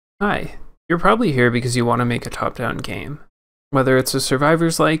Hi, you're probably here because you want to make a top-down game. Whether it's a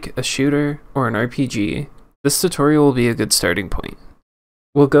survivors-like, a shooter, or an RPG, this tutorial will be a good starting point.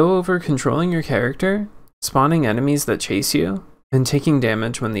 We'll go over controlling your character, spawning enemies that chase you, and taking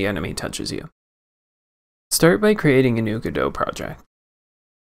damage when the enemy touches you. Start by creating a new Godot project.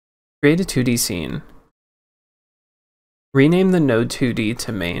 Create a 2D scene. Rename the node 2D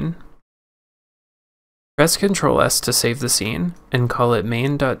to main. Press Ctrl S to save the scene, and call it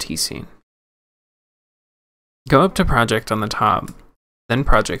main.tscene. Go up to Project on the top, then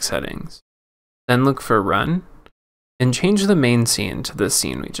Project Settings. Then look for Run, and change the main scene to the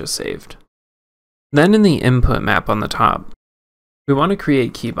scene we just saved. Then in the input map on the top, we want to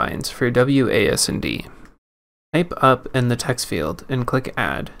create keybinds for W, A, S, and D. Type up in the text field and click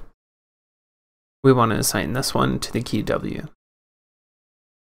Add. We want to assign this one to the key W.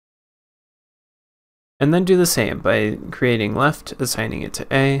 And then do the same by creating left, assigning it to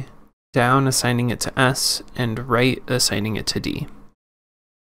A, down, assigning it to S, and right, assigning it to D.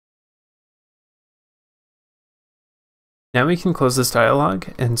 Now we can close this dialog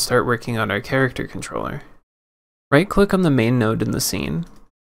and start working on our character controller. Right-click on the main node in the scene,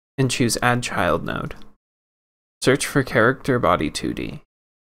 and choose Add Child Node. Search for Character Body 2D.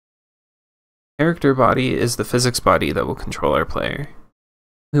 Character Body is the physics body that will control our player.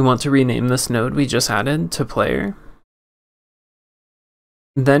 We want to rename this node we just added to Player.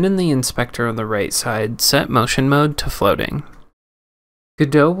 Then in the inspector on the right side, set motion mode to floating.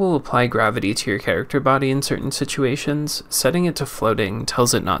 Godot will apply gravity to your character body in certain situations. Setting it to floating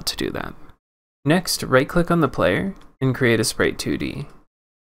tells it not to do that. Next, right-click on the player and create a sprite 2D.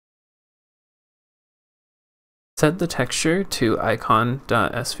 Set the texture to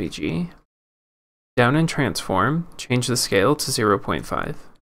icon.svg. Down in transform, change the scale to 0.5.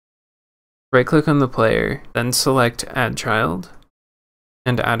 Right-click on the player, then select Add Child,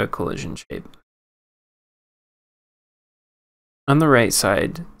 and add a collision shape. On the right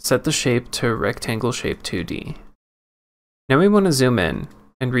side, set the shape to Rectangle Shape 2D. Now we want to zoom in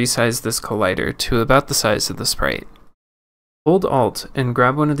and resize this collider to about the size of the sprite. Hold Alt and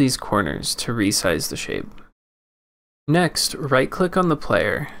grab one of these corners to resize the shape. Next, right-click on the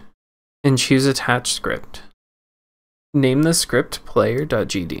player and choose Attach Script. Name the script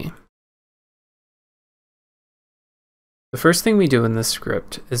player.gd. The first thing we do in this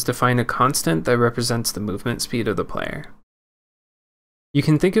script is define a constant that represents the movement speed of the player. You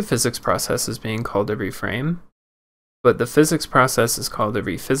can think of physics process as being called every frame, but the physics process is called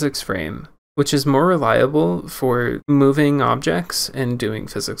every physics frame, which is more reliable for moving objects and doing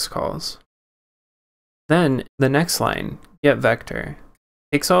physics calls. Then, the next line, getVector,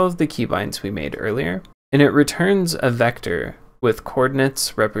 takes all of the keybinds we made earlier, and it returns a vector with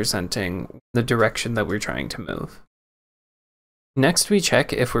coordinates representing the direction that we're trying to move. Next, we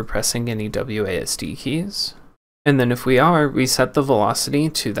check if we're pressing any WASD keys, and then if we are, we set the velocity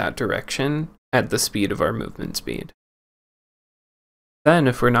to that direction at the speed of our movement speed. Then,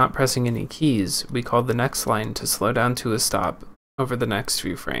 if we're not pressing any keys, we call the next line to slow down to a stop over the next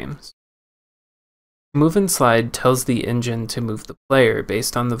few frames. Move and slide tells the engine to move the player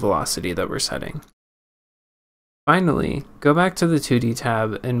based on the velocity that we're setting. Finally, go back to the 2D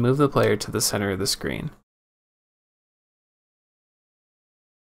tab and move the player to the center of the screen.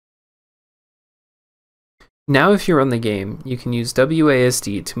 Now if you run the game, you can use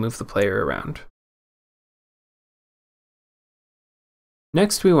WASD to move the player around.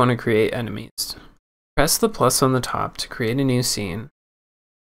 Next, we want to create enemies. Press the plus on the top to create a new scene.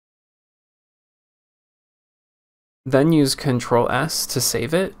 Then use Ctrl S to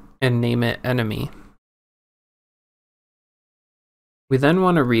save it and name it Enemy. We then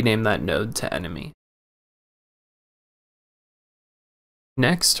want to rename that node to Enemy.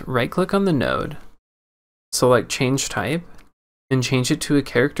 Next, right-click on the node, select Change Type, and change it to a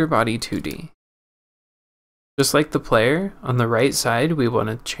Character Body 2D. Just like the player, on the right side we want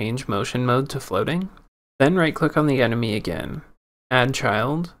to change motion mode to floating. Then right-click on the enemy again, Add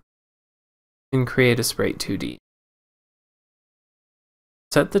Child, and create a sprite 2D.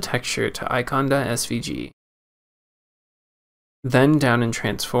 Set the texture to icon.svg. Then down in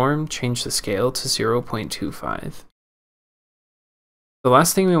Transform, change the scale to 0.25. The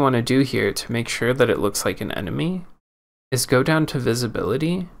last thing we want to do here to make sure that it looks like an enemy is go down to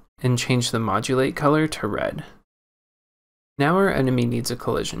Visibility and change the modulate color to red. Now our enemy needs a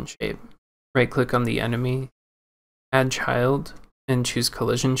collision shape. Right-click on the enemy, Add Child, and choose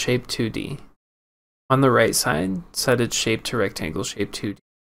Collision Shape 2D. On the right side, set its shape to Rectangle Shape 2D.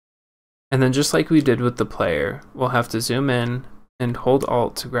 And then just like we did with the player, we'll have to zoom in and hold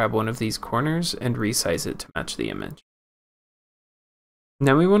Alt to grab one of these corners and resize it to match the image.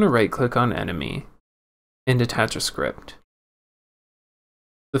 Now we want to right-click on Enemy and attach a script.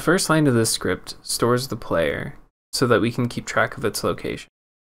 The first line of this script stores the player so that we can keep track of its location.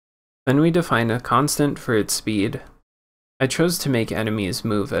 Then we define a constant for its speed. I chose to make enemies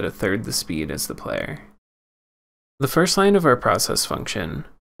move at 1/3 the speed as the player. The first line of our process function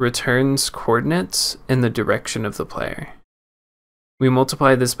returns coordinates in the direction of the player. We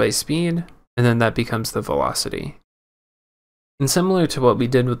multiply this by speed, and then that becomes the velocity. And similar to what we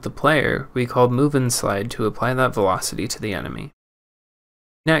did with the player, we called move and slide to apply that velocity to the enemy.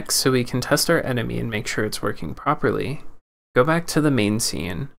 Next, so we can test our enemy and make sure it's working properly, go back to the main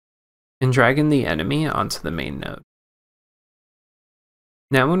scene and drag in the enemy onto the main node.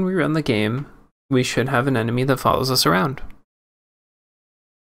 Now when we run the game, we should have an enemy that follows us around.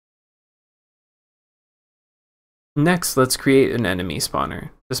 Next, let's create an enemy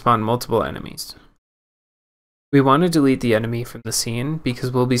spawner to spawn multiple enemies. We want to delete the enemy from the scene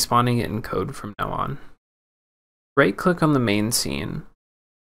because we'll be spawning it in code from now on. Right-click on the main scene,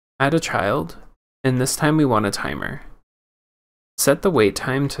 add a child, and this time we want a timer. Set the wait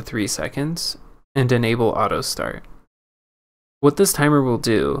time to 3 seconds and enable auto start. What this timer will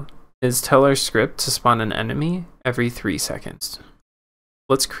do is tell our script to spawn an enemy every 3 seconds.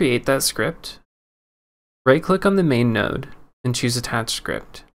 Let's create that script. Right-click on the main node and choose Attach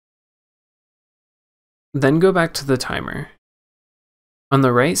Script. Then go back to the timer. On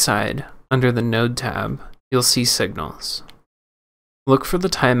the right side, under the Node tab, you'll see Signals. Look for the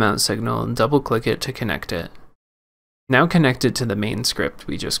timeout signal and double-click it to connect it. Now connect it to the main script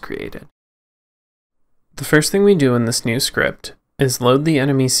we just created. The first thing we do in this new script is load the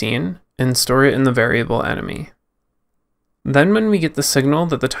enemy scene and store it in the variable enemy. Then when we get the signal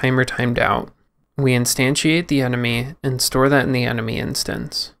that the timer timed out, we instantiate the enemy and store that in the enemy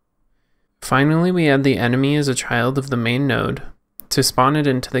instance. Finally, we add the enemy as a child of the main node to spawn it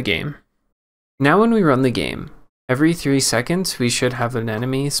into the game. Now when we run the game, every 3 seconds we should have an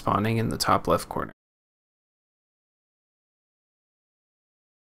enemy spawning in the top left corner.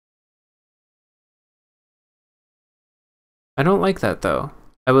 I don't like that though.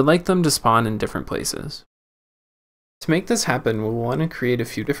 I would like them to spawn in different places. To make this happen, we'll want to create a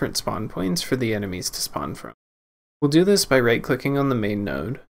few different spawn points for the enemies to spawn from. We'll do this by right-clicking on the main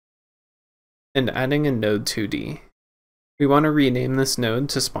node and adding a node 2D. We want to rename this node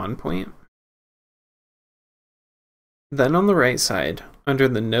to spawn point. Then on the right side, under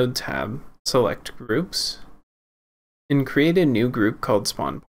the Node tab, select Groups and create a new group called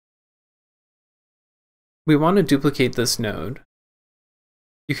Spawn Point. We want to duplicate this node.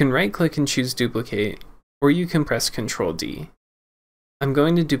 You can right-click and choose Duplicate, or you can press Ctrl D. I'm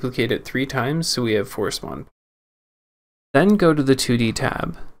going to duplicate it 3 times so we have 4 spawn points. Then go to the 2D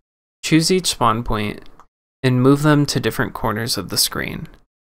tab, choose each spawn point, and move them to different corners of the screen.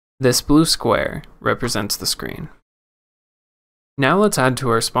 This blue square represents the screen. Now let's add to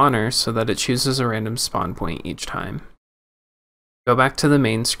our spawner so that it chooses a random spawn point each time. Go back to the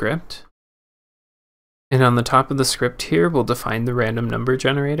main script, and on the top of the script here we'll define the random number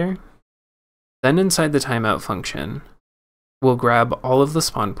generator. Then inside the timeout function, we'll grab all of the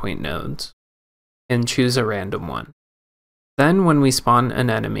spawn point nodes and choose a random one. Then when we spawn an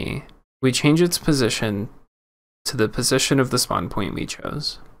enemy, we change its position to the position of the spawn point we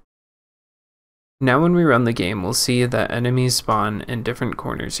chose. Now when we run the game, we'll see that enemies spawn in different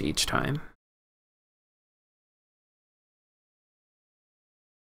corners each time.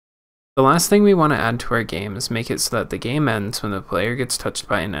 The last thing we want to add to our game is make it so that the game ends when the player gets touched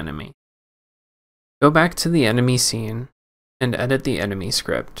by an enemy. Go back to the enemy scene and edit the enemy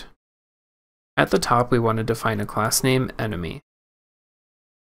script. At the top, we want to define a class name enemy.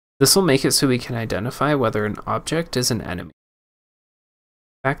 This will make it so we can identify whether an object is an enemy.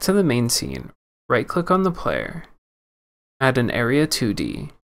 Back to the main scene, right-click on the player, add an area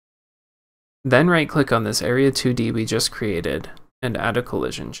 2D, then right-click on this area 2D we just created and add a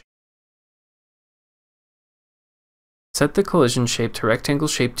collision shape. Set the collision shape to rectangle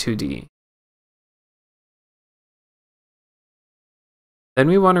shape 2D. Then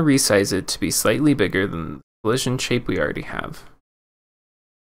we want to resize it to be slightly bigger than the collision shape we already have.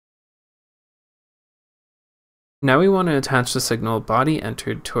 Now we want to attach the signal body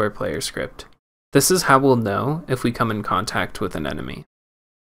entered to our player script. This is how we'll know if we come in contact with an enemy.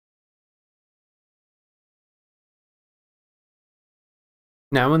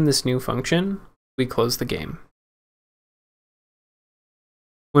 Now in this new function, we close the game.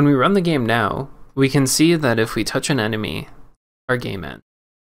 When we run the game now, we can see that if we touch an enemy, our game ends.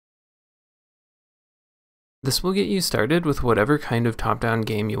 This will get you started with whatever kind of top-down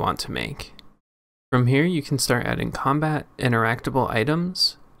game you want to make. From here, you can start adding combat, interactable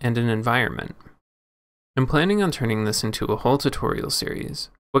items, and an environment. I'm planning on turning this into a whole tutorial series.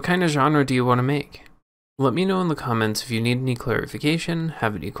 What kind of genre do you want to make? Let me know in the comments if you need any clarification,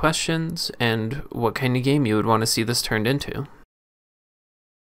 have any questions, and what kind of game you would want to see this turned into.